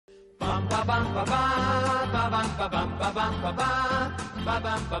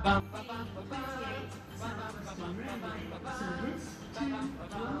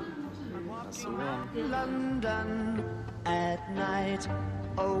London at night.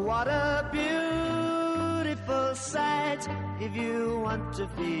 Oh, what a beautiful sight. If you want to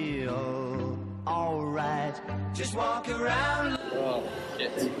feel alright, just walk around. Oh,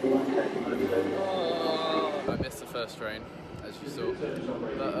 shit. Oh, I missed the first train, as you saw.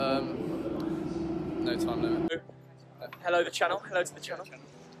 But, no time limit. Hello, the channel. Hello to the channel.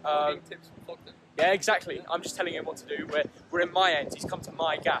 Tips from Thogden. Yeah, exactly. I'm just telling him what to do. We're in my end. He's come to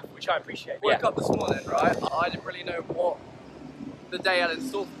my gaff, which I appreciate. Woke up this morning, right? I didn't really know what the day had in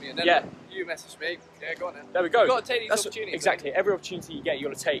store for me, and then you messaged me. Yeah, go on then. There we go. You've got to take these opportunities. Exactly. Every opportunity you get, you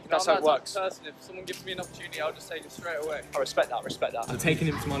got to take. That's how it works. Person, if someone gives me an opportunity, I'll just take it straight away. I respect that. Respect that. I'm taking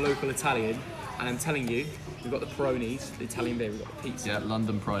him to my local Italian, and I'm telling you, we've got the Peronis, the Italian beer, we've got the pizza. Yeah,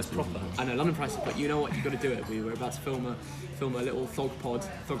 London prices. Proper. I know, London prices, but you know what? You've got to do it. We were about to film a little Thog podcast.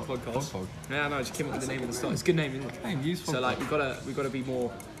 Thog. Yeah, no, I just came up with the name at the start. It's a good name, isn't it? Name, useful. So like, we've got to be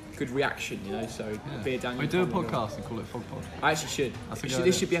more good reaction, you know. So beer down. We do a podcast and call it Thog Pod. I actually should.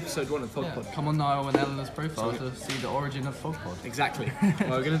 This should be episode 1 of Thog Pod. Come on Niall and Eleanor's profile to see the origin of Thog Pod. Exactly. Well,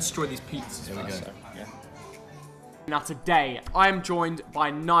 we're going to destroy these pizzas. There we go. So, yeah. Now today, I am joined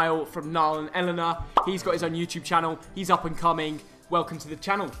by Niall from Niall and Eleanor. He's got his own YouTube channel. He's up and coming. Welcome to the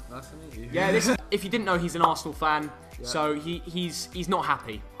channel. Nice to meet you. Yeah, if you didn't know, he's an Arsenal fan. Yeah. So he's not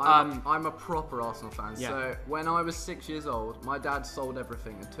happy. I'm a proper Arsenal fan. Yeah. So when I was 6 years old, my dad sold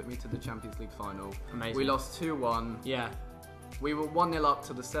everything and took me to the Champions League final. Amazing. We lost 2-1. Yeah. We were 1-0 up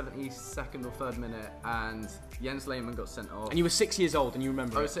to the 72nd or 3rd minute, and Jens Lehmann got sent off. And you were 6 years old, and you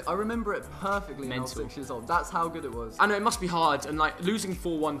remember it. I remember it perfectly. When I was 6 years old. That's how good it was. I know it must be hard, and like losing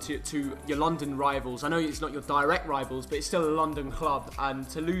 4-1 to your London rivals. I know it's not your direct rivals, but it's still a London club, and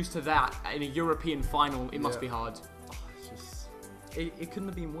to lose to that in a European final, it must be hard. It couldn't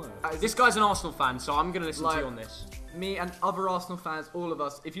have been worse. This guy's an Arsenal fan, so I'm going to listen to you on this. Me and other Arsenal fans, all of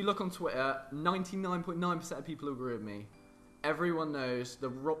us, if you look on Twitter, 99.9% of people agree with me. Everyone knows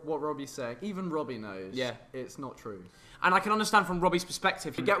what Robbie's saying. Even Robbie knows. Yeah. It's not true. And I can understand from Robbie's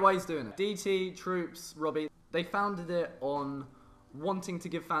perspective. You get why he's doing it. DT, Troops, Robbie, they founded it on wanting to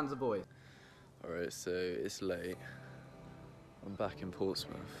give fans a voice. Alright, so it's late. I'm back in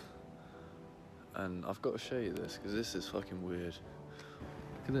Portsmouth. And I've got to show you this, because this is fucking weird.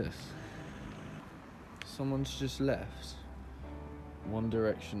 Look at this. Someone's just left One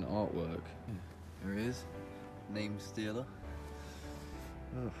Direction artwork. There he is. Name stealer.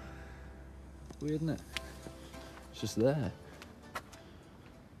 Oh. Weird, isn't it? It's just there.